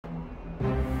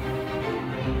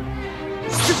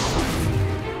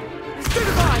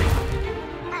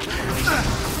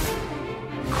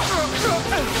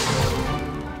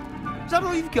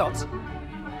we've got...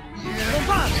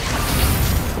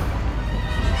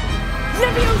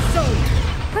 Levioso!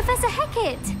 Professor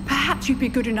Hecat! Perhaps you'd be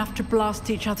good enough to blast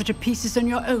each other to pieces in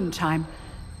your own time.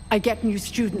 I get new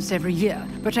students every year,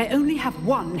 but I only have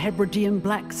one Hebridean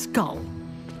black skull.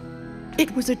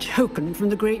 It was a token from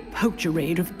the Great Poacher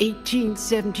Raid of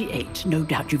 1878. No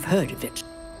doubt you've heard of it.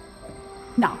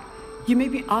 Now, you may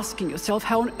be asking yourself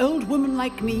how an old woman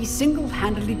like me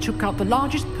single-handedly took out the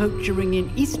largest poacher ring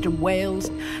in eastern Wales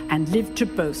and lived to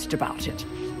boast about it.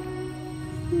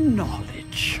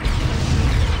 Knowledge.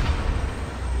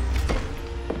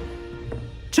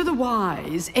 To the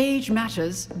wise, age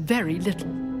matters very little.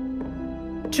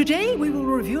 Today we will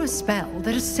review a spell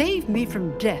that has saved me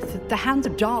from death at the hands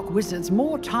of dark wizards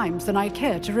more times than I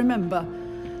care to remember.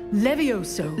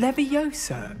 Levioso.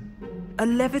 Levioso? A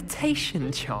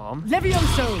levitation charm?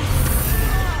 Levioso!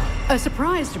 A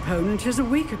surprised opponent is a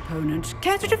weak opponent.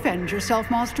 Care to defend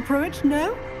yourself, Master Pruitt?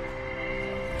 No?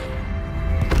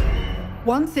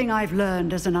 One thing I've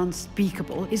learned as an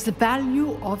unspeakable is the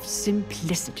value of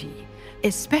simplicity,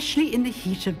 especially in the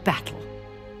heat of battle.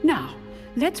 Now,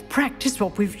 let's practice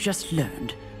what we've just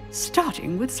learned,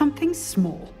 starting with something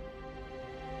small.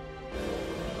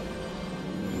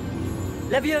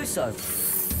 Levioso!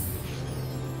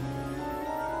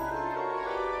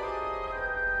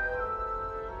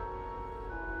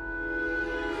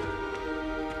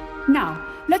 Now,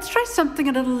 let's try something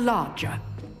a little larger.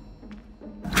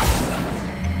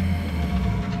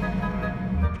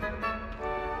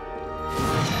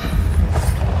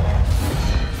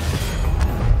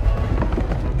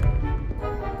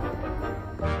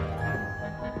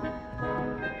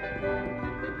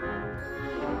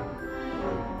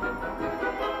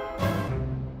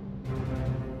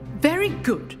 Very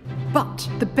good, but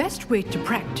the best way to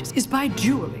practice is by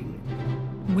dueling.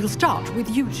 We'll start with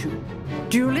you two.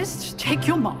 Duelists, take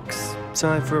your marks.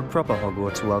 Time for a proper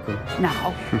Hogwarts welcome.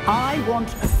 Now, I want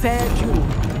a fair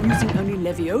duel, using only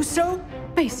Levioso,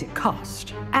 basic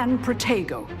cast, and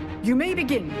Protego. You may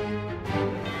begin.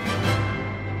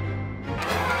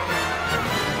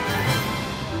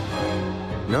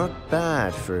 Not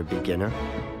bad for a beginner.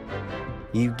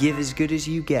 You give as good as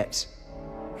you get.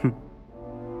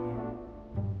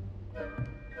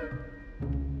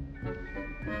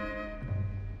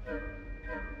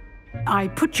 I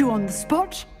put you on the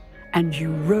spot, and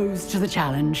you rose to the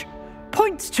challenge.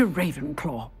 Points to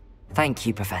Ravenclaw. Thank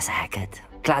you, Professor Hecat.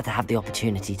 Glad to have the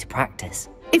opportunity to practice.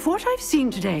 If what I've seen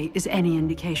today is any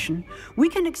indication, we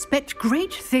can expect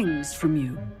great things from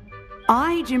you.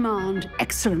 I demand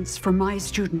excellence from my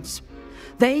students.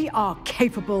 They are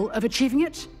capable of achieving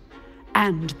it,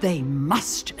 and they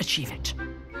must achieve it.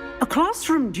 A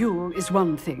classroom duel is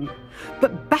one thing,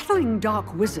 but battling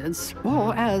dark wizards,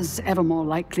 or as ever more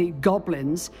likely,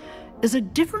 goblins, is a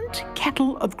different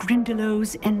kettle of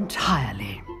Grindylows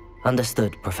entirely.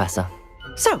 Understood, Professor.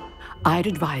 So, I'd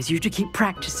advise you to keep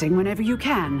practicing whenever you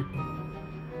can.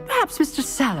 Perhaps Mr.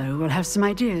 Sallow will have some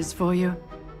ideas for you.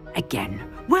 Again,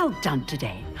 well done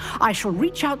today. I shall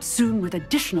reach out soon with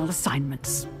additional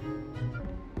assignments.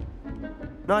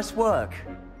 Nice work.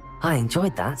 I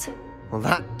enjoyed that. Well,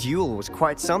 that duel was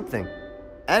quite something.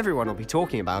 Everyone will be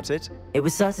talking about it. It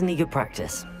was certainly good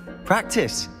practice.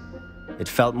 Practice? It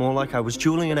felt more like I was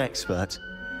dueling an expert.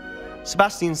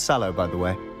 Sebastian Sallow, by the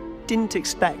way. Didn't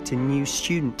expect a new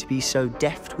student to be so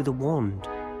deft with a wand.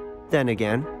 Then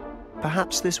again,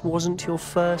 perhaps this wasn't your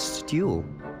first duel.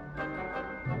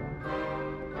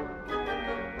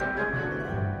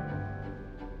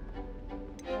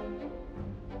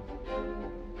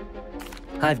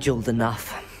 I've dueled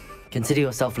enough. Consider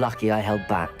yourself lucky I held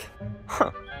back.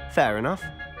 Huh, fair enough.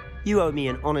 You owe me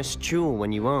an honest duel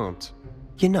when you aren't.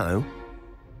 You know,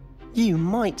 you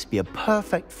might be a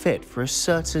perfect fit for a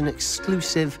certain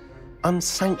exclusive,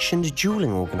 unsanctioned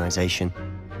dueling organization.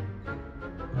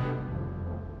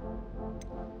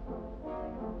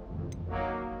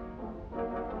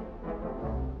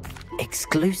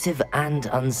 Exclusive and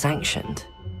unsanctioned.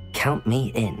 Count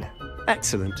me in.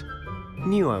 Excellent.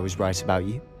 Knew I was right about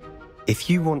you.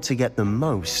 If you want to get the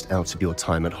most out of your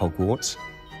time at Hogwarts,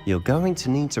 you're going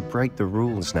to need to break the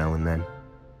rules now and then.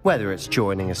 Whether it's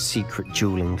joining a secret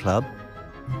dueling club,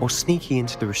 or sneaking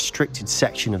into the restricted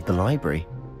section of the library,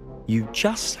 you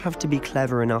just have to be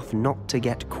clever enough not to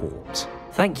get caught.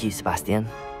 Thank you, Sebastian.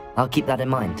 I'll keep that in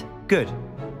mind. Good.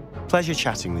 Pleasure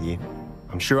chatting with you.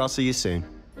 I'm sure I'll see you soon.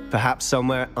 Perhaps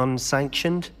somewhere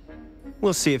unsanctioned?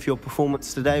 We'll see if your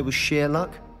performance today was sheer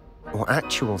luck, or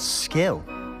actual skill.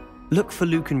 Look for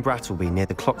Luke and Brattleby near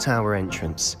the Clock Tower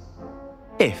entrance,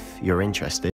 if you're interested.